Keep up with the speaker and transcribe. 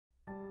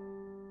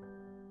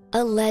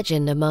A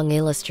legend among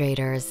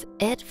illustrators,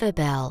 Ed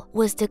Vebell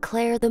was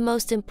declared the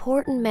most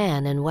important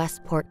man in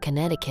Westport,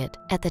 Connecticut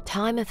at the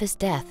time of his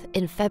death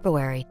in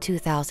February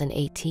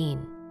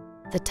 2018.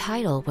 The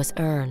title was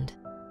earned.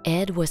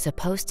 Ed was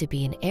supposed to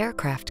be an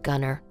aircraft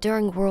gunner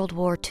during World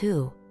War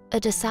II, a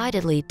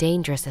decidedly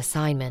dangerous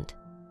assignment.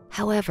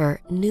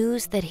 However,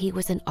 news that he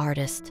was an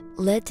artist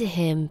led to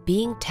him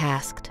being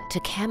tasked to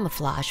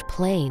camouflage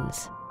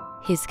planes.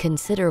 His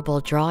considerable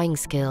drawing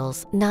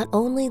skills not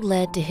only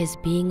led to his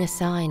being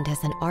assigned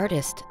as an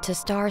artist to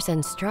Stars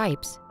and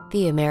Stripes,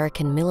 the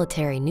American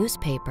military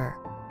newspaper,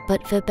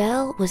 but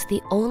Vebell was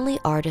the only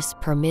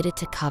artist permitted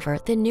to cover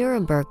the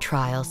Nuremberg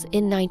trials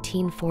in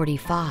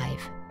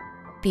 1945.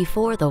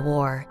 Before the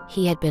war,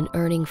 he had been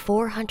earning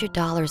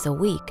 $400 a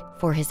week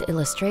for his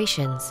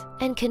illustrations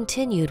and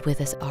continued with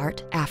his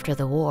art after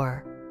the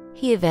war.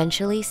 He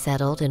eventually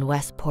settled in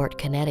Westport,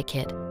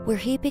 Connecticut, where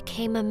he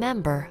became a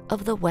member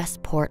of the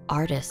Westport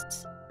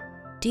Artists.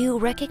 Do you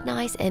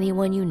recognize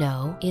anyone you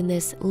know in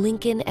this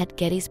Lincoln at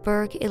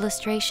Gettysburg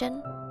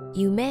illustration?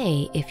 You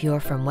may if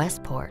you're from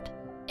Westport.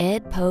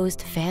 Ed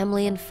posed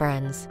family and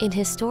friends in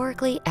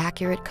historically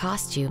accurate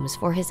costumes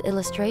for his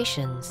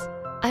illustrations.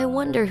 I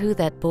wonder who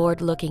that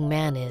bored-looking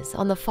man is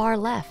on the far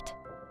left.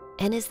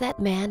 And is that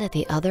man at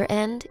the other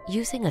end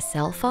using a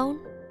cell phone?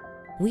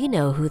 We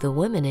know who the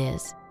woman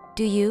is.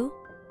 Do you?